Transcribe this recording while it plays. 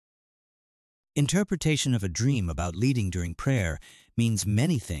Interpretation of a dream about leading during prayer means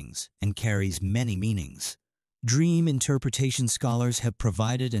many things and carries many meanings. Dream interpretation scholars have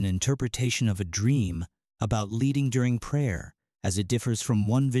provided an interpretation of a dream about leading during prayer as it differs from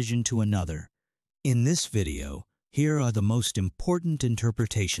one vision to another. In this video, here are the most important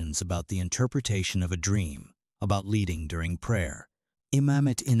interpretations about the interpretation of a dream about leading during prayer.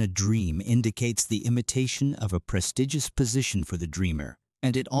 Imamate in a dream indicates the imitation of a prestigious position for the dreamer,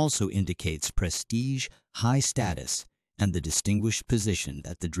 and it also indicates prestige, high status, and the distinguished position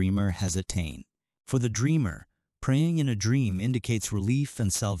that the dreamer has attained. For the dreamer, praying in a dream indicates relief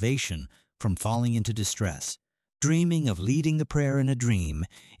and salvation from falling into distress. Dreaming of leading the prayer in a dream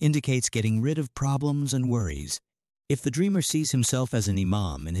indicates getting rid of problems and worries. If the dreamer sees himself as an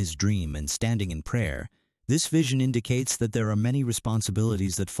imam in his dream and standing in prayer, this vision indicates that there are many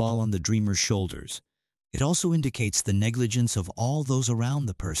responsibilities that fall on the dreamer's shoulders. It also indicates the negligence of all those around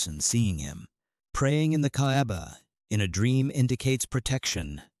the person seeing him. Praying in the Kaaba in a dream indicates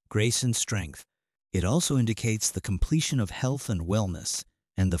protection, grace, and strength. It also indicates the completion of health and wellness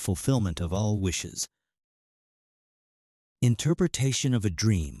and the fulfillment of all wishes. Interpretation of a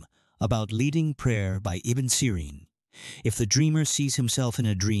dream about leading prayer by Ibn Sirin. If the dreamer sees himself in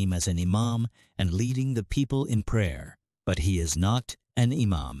a dream as an imam and leading the people in prayer, but he is not an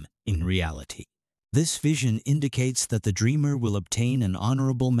imam in reality, this vision indicates that the dreamer will obtain an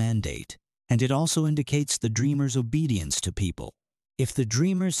honorable mandate, and it also indicates the dreamer's obedience to people. If the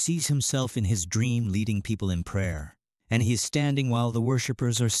dreamer sees himself in his dream leading people in prayer, and he is standing while the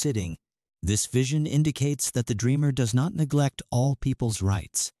worshippers are sitting, this vision indicates that the dreamer does not neglect all people's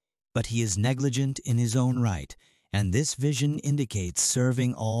rights, but he is negligent in his own right, and this vision indicates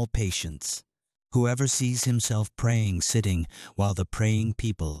serving all patients. Whoever sees himself praying sitting while the praying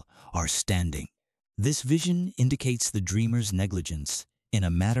people are standing, this vision indicates the dreamer's negligence in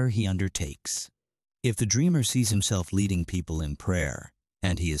a matter he undertakes. If the dreamer sees himself leading people in prayer,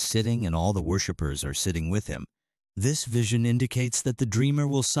 and he is sitting and all the worshippers are sitting with him, this vision indicates that the dreamer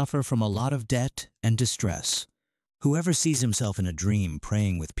will suffer from a lot of debt and distress. Whoever sees himself in a dream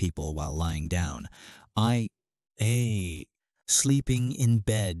praying with people while lying down, sleeping in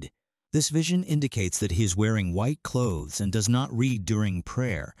bed, this vision indicates that he is wearing white clothes and does not read during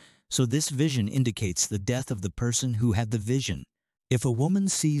prayer, so this vision indicates the death of the person who had the vision. If a woman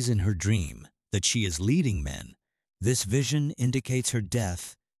sees in her dream that she is leading men, this vision indicates her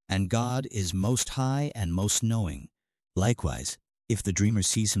death, and God is most high and most knowing. Likewise, if the dreamer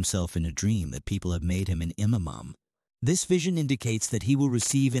sees himself in a dream that people have made him an imam, this vision indicates that he will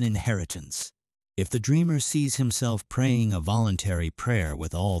receive an inheritance. If the dreamer sees himself praying a voluntary prayer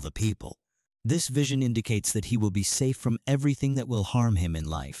with all the people, this vision indicates that he will be safe from everything that will harm him in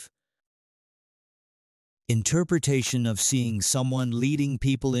life. Interpretation of seeing someone leading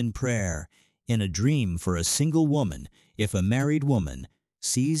people in prayer in a dream for a single woman. If a married woman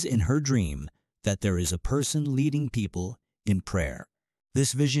sees in her dream that there is a person leading people in prayer,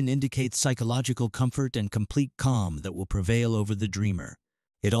 this vision indicates psychological comfort and complete calm that will prevail over the dreamer.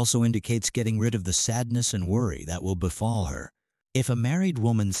 It also indicates getting rid of the sadness and worry that will befall her. If a married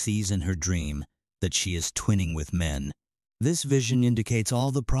woman sees in her dream that she is twinning with men, this vision indicates all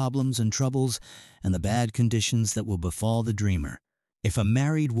the problems and troubles and the bad conditions that will befall the dreamer. If a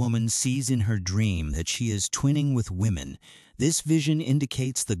married woman sees in her dream that she is twinning with women, this vision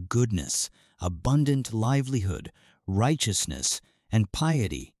indicates the goodness, abundant livelihood, righteousness, and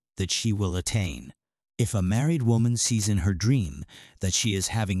piety that she will attain. If a married woman sees in her dream that she is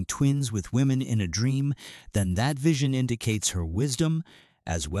having twins with women in a dream, then that vision indicates her wisdom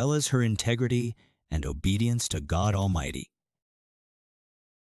as well as her integrity and obedience to God Almighty.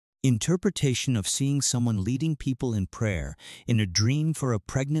 Interpretation of seeing someone leading people in prayer in a dream for a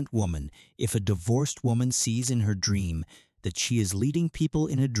pregnant woman. If a divorced woman sees in her dream that she is leading people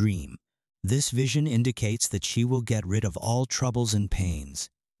in a dream, this vision indicates that she will get rid of all troubles and pains,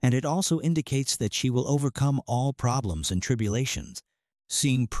 and it also indicates that she will overcome all problems and tribulations.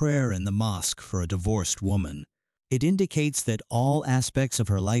 Seeing prayer in the mosque for a divorced woman, it indicates that all aspects of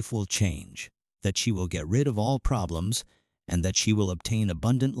her life will change, that she will get rid of all problems, and that she will obtain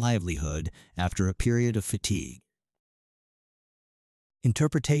abundant livelihood after a period of fatigue.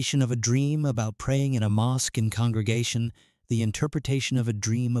 Interpretation of a dream about praying in a mosque in congregation. The interpretation of a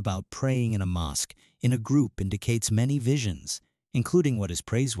dream about praying in a mosque in a group indicates many visions, including what is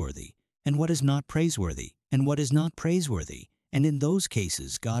praiseworthy and what is not praiseworthy and what is not praiseworthy, and in those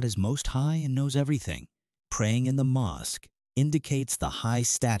cases God is most high and knows everything. Praying in the mosque indicates the high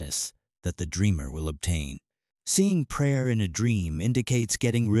status that the dreamer will obtain. Seeing prayer in a dream indicates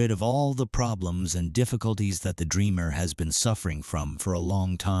getting rid of all the problems and difficulties that the dreamer has been suffering from for a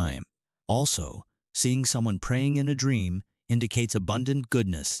long time. Also, seeing someone praying in a dream indicates abundant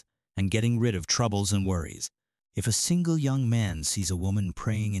goodness and getting rid of troubles and worries. If a single young man sees a woman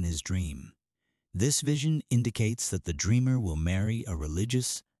praying in his dream, this vision indicates that the dreamer will marry a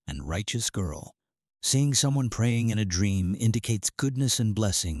religious and righteous girl. Seeing someone praying in a dream indicates goodness and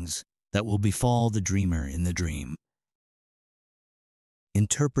blessings that will befall the dreamer in the dream.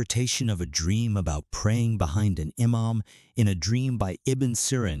 Interpretation of a dream about praying behind an imam in a dream by Ibn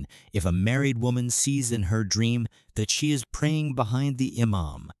Sirin. If a married woman sees in her dream that she is praying behind the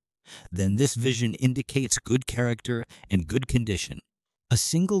imam, then this vision indicates good character and good condition. A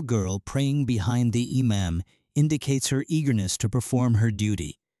single girl praying behind the imam indicates her eagerness to perform her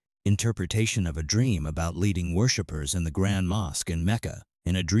duty. Interpretation of a dream about leading worshippers in the Grand Mosque in Mecca.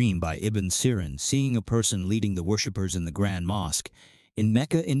 In a dream by Ibn Sirin, seeing a person leading the worshippers in the Grand Mosque in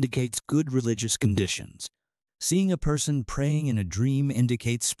Mecca indicates good religious conditions. Seeing a person praying in a dream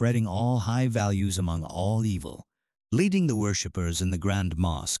indicates spreading all high values among all evil. Leading the worshippers in the Grand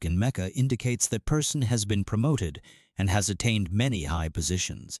Mosque in Mecca indicates that person has been promoted and has attained many high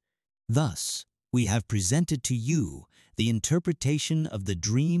positions. Thus, we have presented to you the interpretation of the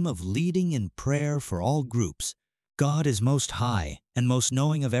dream of leading in prayer for all groups. God is most high and most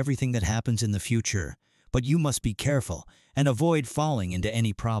knowing of everything that happens in the future, but you must be careful and avoid falling into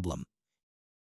any problem.